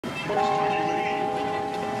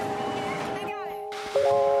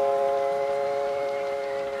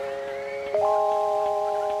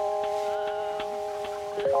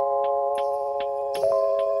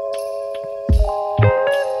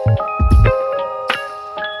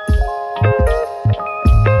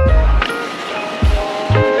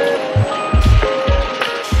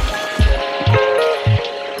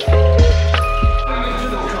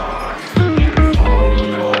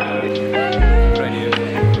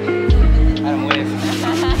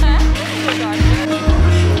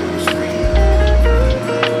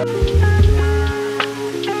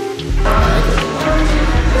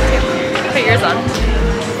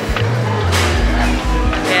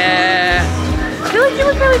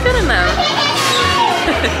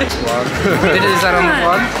Is that on the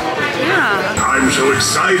vlog? Yeah. I'm so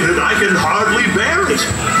excited I can hardly bear it.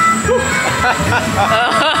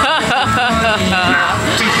 Now,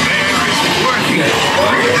 the bear is working.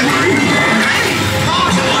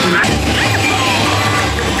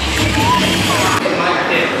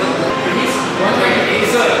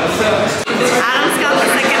 Adam's got the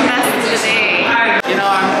second best of the day. You know,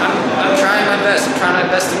 I'm trying my best. I'm trying my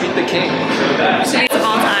best to beat the king. She's of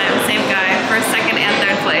all time, same guy, first, second, and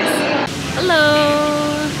third place. Hello.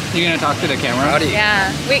 You gonna talk to the camera? Howdy.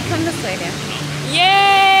 Yeah. Wait, come this way, Dan.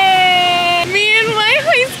 Yay! Me and my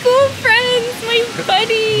high school friends, my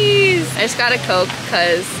buddies. I just got a Coke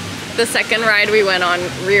because the second ride we went on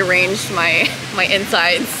rearranged my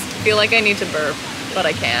insides. I feel like I need to burp, but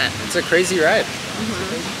I can't. It's a crazy ride.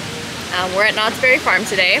 We're at Knott's Berry Farm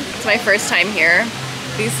today. It's my first time here.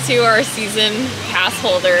 These two are season pass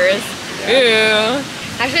holders. Yeah. Ew.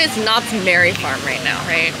 Actually, it's Knott's Berry Farm right now,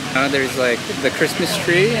 right? There's like the Christmas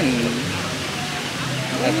tree and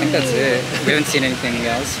I think that's it. We haven't seen anything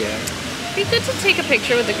else yet. It'd be good to take a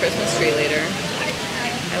picture with the Christmas tree later.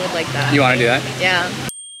 I would like that. You want to do that? Yeah.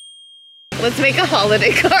 Let's make a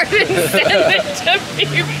holiday card and send it to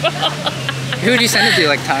people. Who would you send it to?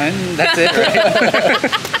 Like Time? That's it, right?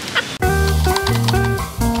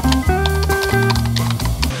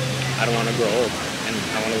 I don't want to grow old.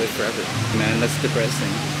 I want to live forever. Man, that's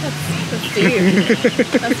depressing. That's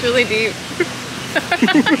deep. That's really deep.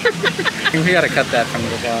 We gotta cut that from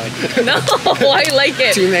the vlog. No, I like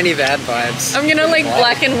it. Too many bad vibes. I'm gonna like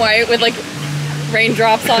black and white with like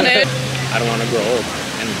raindrops on it. I don't want to grow old,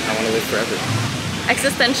 and I want to live forever.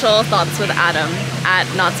 Existential thoughts with Adam at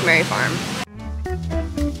Knott's Berry Farm.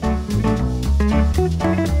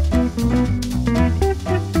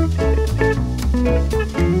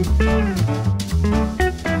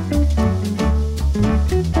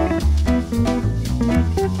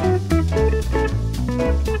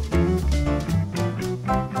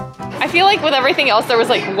 I feel like with everything else, there was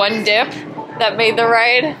like one dip that made the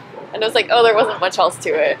ride, and it was like, oh, there wasn't much else to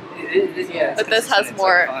it. Yeah, but this has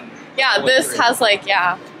more. Like yeah, this has like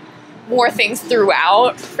more things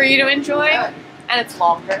throughout for you to enjoy, and it's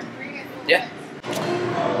longer. Yeah.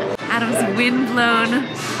 Adam's wind-blown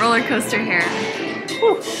roller coaster hair.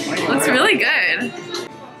 Whew. Looks really good.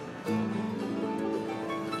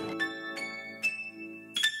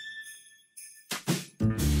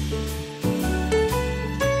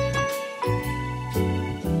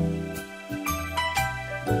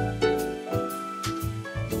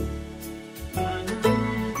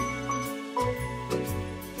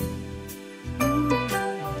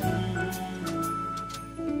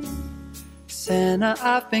 Santa,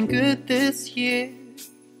 I've been good this year.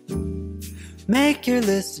 Make your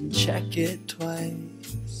list and check it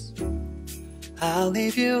twice. I'll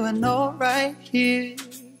leave you a note right here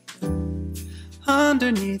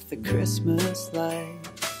underneath the Christmas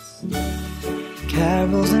lights.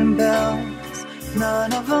 Carols and bells,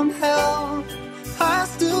 none of them help. I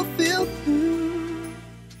still feel blue.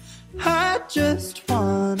 I just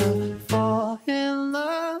wanna fall in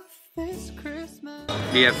love this Christmas.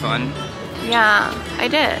 Do you have fun? Yeah, I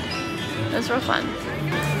did. It was real fun.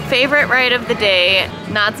 Favorite ride of the day,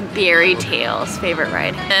 Knott's Berry Tales favorite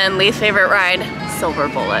ride. And Lee's favorite ride, Silver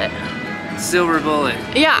Bullet. Silver Bullet.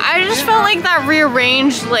 Yeah, I just felt like that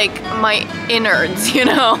rearranged like my innards, you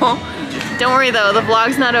know? Don't worry though, the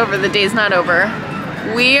vlog's not over, the day's not over.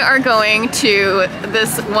 We are going to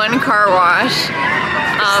this one car wash.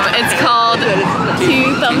 It's called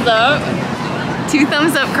Two Thumbs Up. Two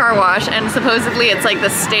Thumbs Up car wash, and supposedly it's like the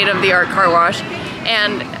state-of-the-art car wash.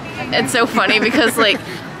 And it's so funny because like,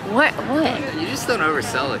 what? You just don't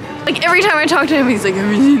oversell it. Like every time I talk to him, he's like,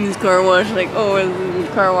 have you seen this car wash? Like, oh, it's this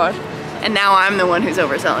car wash. And now I'm the one who's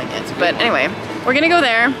overselling it. But anyway, we're gonna go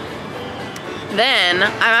there. Then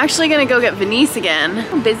I'm actually gonna go get Venice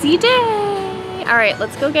again. Busy day. All right,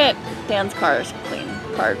 let's go get Dan's car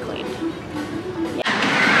cleaned.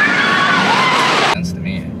 Yeah.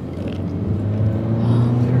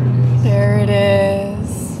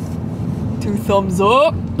 thumbs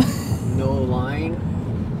up. No line.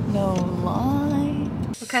 No line.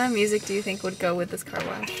 What kind of music do you think would go with this car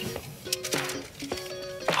wash?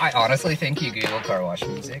 I honestly think you Google car wash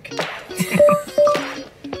music.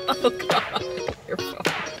 Oh god, your phone.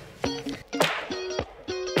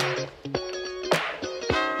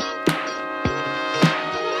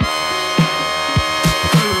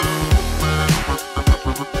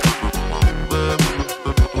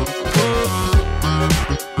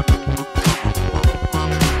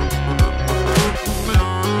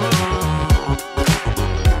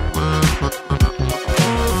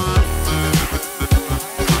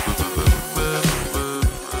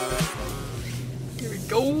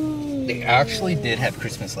 They actually did have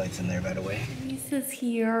Christmas lights in there, by the way. Lisa's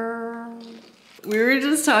here. We were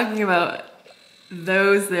just talking about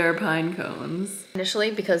those there pine cones.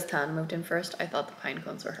 Initially, because Tan moved in first, I thought the pine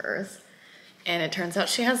cones were hers. And it turns out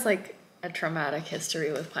she has like a traumatic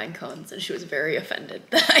history with pine cones and she was very offended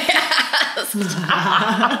that I asked.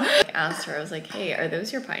 I asked her, I was like, hey, are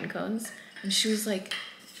those your pine cones? And she was like,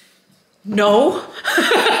 no.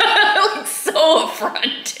 Like so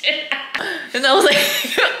affronted. And I was like,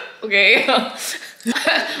 okay.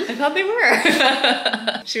 I thought they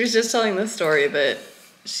were. She was just telling the story that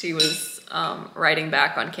she was riding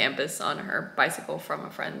back on campus on her bicycle from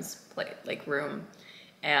a friend's room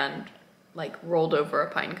and like rolled over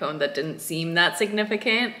a pine cone that didn't seem that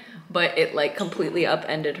significant, but it like completely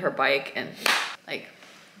upended her bike and like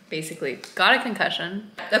basically got a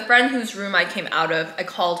concussion. The friend whose room I came out of, I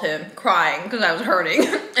called him crying because I was hurting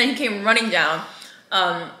and he came running down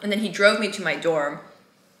and then he drove me to my dorm,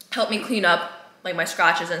 helped me clean up like my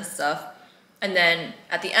scratches and stuff. And then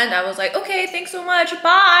at the end I was like, okay, thanks so much,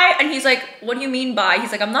 bye. And he's like, what do you mean bye?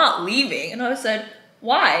 He's like, I'm not leaving. And I said,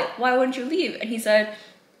 why? Why wouldn't you leave? And he said,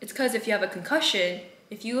 it's because if you have a concussion,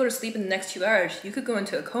 if you go to sleep in the next 2 hours, you could go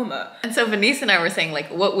into a coma. And so Venice and I were saying like,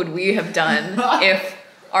 what would we have done if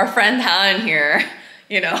our friend Helen here,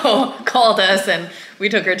 you know, called us and we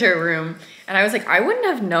took her to her room. And I was like, I wouldn't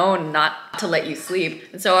have known not to let you sleep.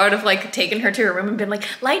 And so I would have like taken her to her room and been like,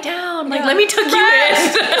 lie down, like let me tuck you in.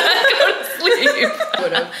 Go to sleep.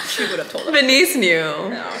 She would have told us. Venice knew.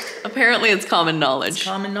 No. Apparently it's common knowledge. It's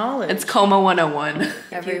common knowledge. It's coma 101.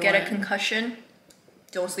 If you get a concussion,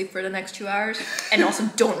 don't sleep for the next 2 hours. And also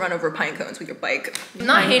don't run over pine cones with your bike. I'm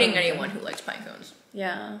not hating anyone who likes pine cones.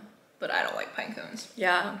 Yeah. But I don't like pine cones.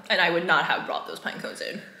 Yeah. And I would not have brought those pine cones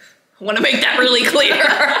in. I want to make that really clear.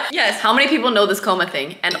 Yes, how many people know this coma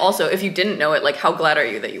thing? And also, if you didn't know it, like how glad are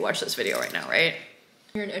you that you watched this video right now, right?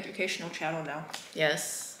 You're an educational channel now.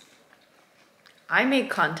 Yes. I make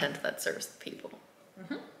content that serves the people.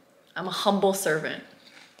 I'm a humble servant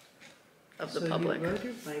of the public. You rode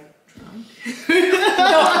your bike drunk?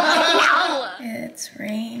 It's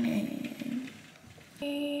raining.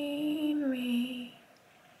 Rain.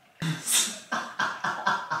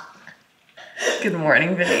 Good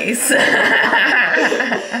morning, Venice.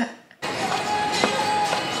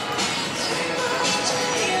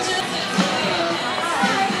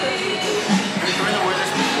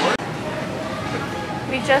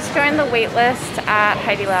 We just joined the wait list at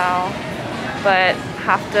haidilao, but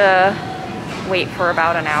have to wait for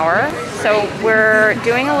about an hour. So we're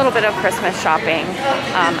doing a little bit of Christmas shopping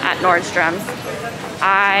at Nordstrom's.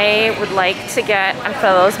 I would like to get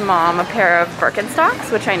𝑭𝑇𝑚's mom a pair of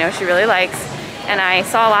Birkenstocks, which I know she really likes. And I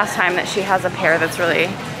saw last time that she has a pair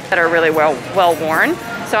that are really well worn.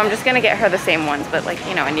 So I'm just gonna get her the same ones, but like,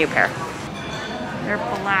 you know, a new pair. They're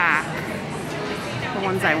black, the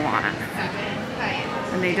ones I want.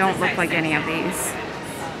 And they don't look like any of these.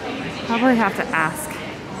 Probably have to ask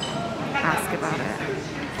about it.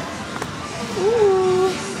 Ooh,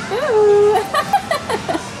 ooh.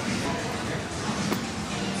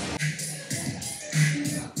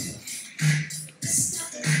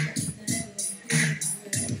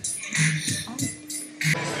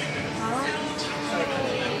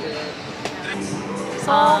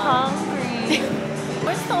 So hungry.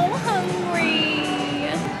 We're so hungry.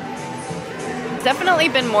 It's definitely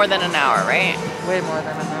been more than an hour, right? Way more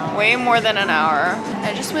than an hour. Way more than an hour.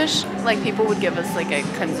 I just wish like people would give us like a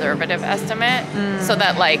conservative estimate so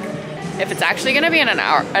that like if it's actually gonna be in an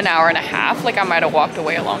hour and a half, like I might have walked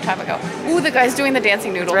away a long time ago. Ooh, the guy's doing the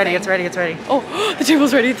dancing noodle thing. It's ready. Oh, the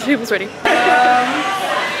table's ready. The table's ready.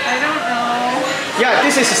 I don't know. Yeah,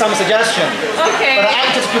 this is some suggestion. Okay. But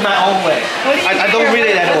I just do my own way. I don't read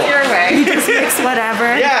it at all. What's your way? You just mix whatever.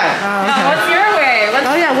 Yeah. Oh, No, okay. what's your way?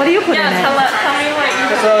 Oh yeah, what do you put in it? Tell me what you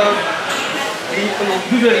So,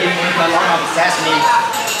 usually you put a lot of sesame.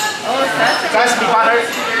 Oh, sesame. Sesame butter.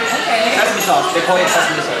 Okay. Sesame sauce. They call it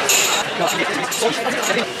sesame sauce.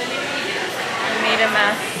 I made a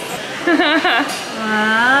mess. Wow,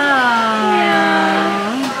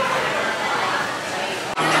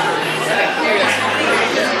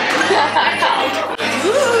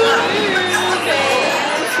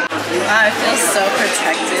 I feel so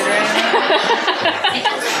protected right now.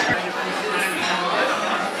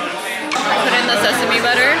 I put in the sesame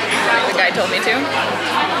butter, like the guy told me to.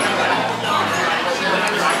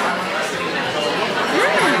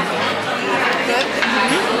 Good.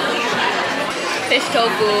 Fish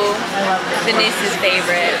tofu, Venice's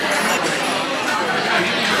favorite.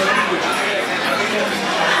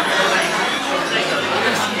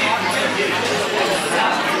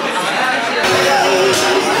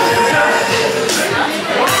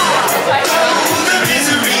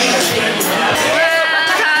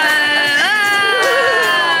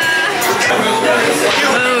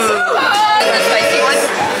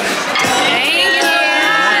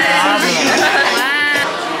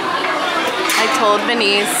 I told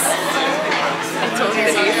Venice I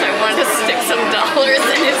wanted to stick some dollars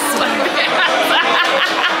in his sweatpants.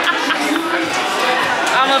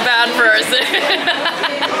 I'm a bad person.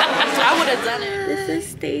 I would have done it. This is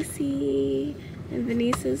Stacy, and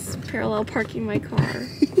Venice is parallel parking my car. I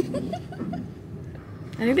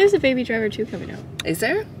think there's a Baby Driver 2 coming out. Is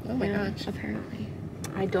there? Oh my gosh. Apparently.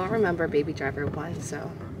 I don't remember Baby Driver 1,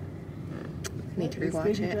 so I need to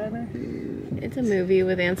rewatch it. It's a movie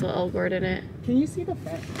with Ansel Elgort in it. Can you see the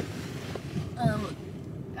front?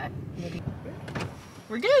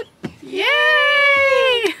 We're good.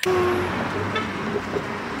 Yay!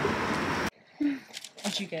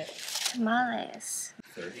 What'd you get? Tamales.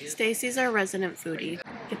 Stacy's our resident foodie.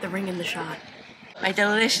 Get the ring in the shot. My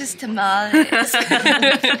delicious tamales.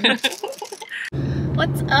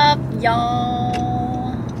 What's up,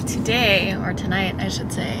 y'all? Today, or tonight I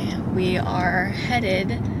should say, we are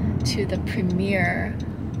headed to the premiere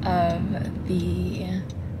of the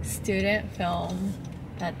student film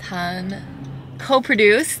that Tan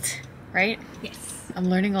co-produced, right? Yes. I'm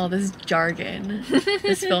learning all this jargon,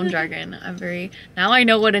 this film jargon. Now I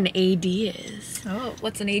know what an AD is. Oh,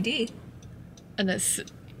 what's an AD?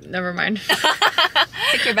 Never mind.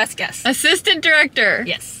 Pick your best guess. Assistant director.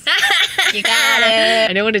 Yes. You got it.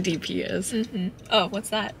 I know what a DP is. Mm-hmm. Oh, what's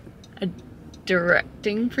that? A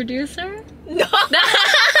directing producer? No.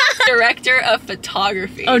 Director of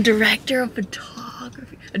photography. Oh, director of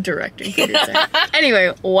photography. A directing producer.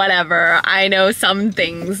 Anyway, whatever. I know some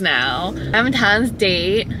things now. I'm Tan's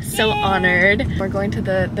date. So Yay. Honored. We're going to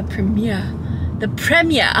the premiere. The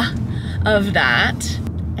premiere of that.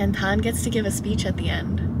 And Tan gets to give a speech at the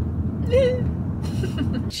end.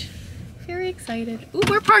 Very excited. Ooh,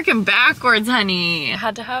 we're parking backwards, honey. I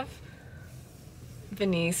had to have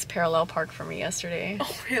Venice parallel park for me yesterday.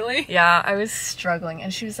 Oh, really? Yeah, I was struggling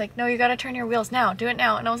and she was like, no, you gotta turn your wheels now, do it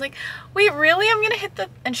now. And I was like, wait, really? I'm gonna hit the,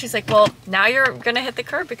 and she's like, well, now you're gonna hit the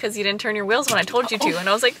curb because you didn't turn your wheels when I told you to. And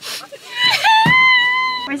I was like,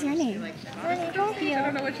 where's your name? I don't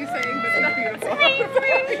know what you're saying, but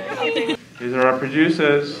it's beautiful. These are our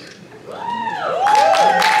producers.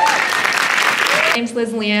 My name's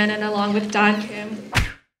Liz Leanne, and along with Don Kim.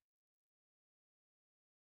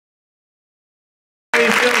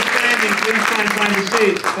 Please still standing. Please try and find a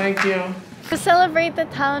seat. Thank you. To celebrate, the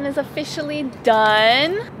town is officially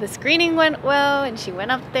done. The screening went well and she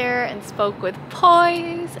went up there and spoke with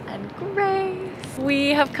poise and grace. We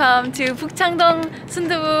have come to Bukchangdong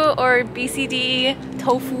Sundubu, or BCD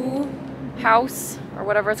Tofu House, or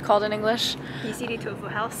whatever it's called in English. BCD Tofu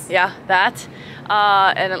House. Yeah, that.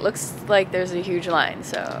 And it looks like there's a huge line,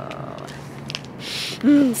 so...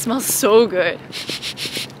 it smells so good.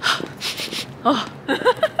 Oh,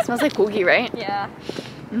 it smells like gogi, right? Yeah.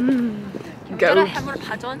 Go.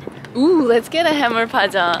 Ooh, let's get a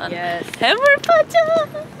햄물파전. Yes.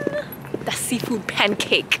 햄물파전! The seafood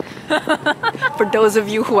pancake. For those of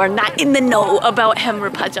you who are not in the know about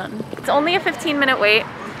햄물파전. It's only a 15-minute wait,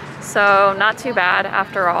 so not too bad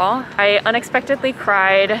after all. I unexpectedly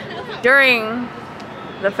cried during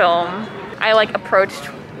the film. I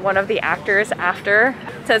approached one of the actors after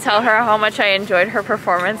to tell her how much I enjoyed her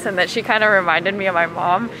performance and that she kind of reminded me of my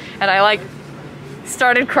mom, and I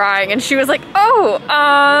started crying and she was like, oh,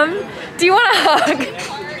 do you want a hug?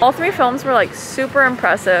 All three films were super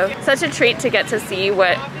impressive. Such a treat to get to see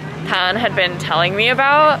what Tan had been telling me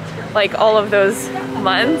about all of those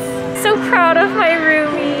months. So proud of my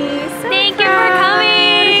roomie. So Thank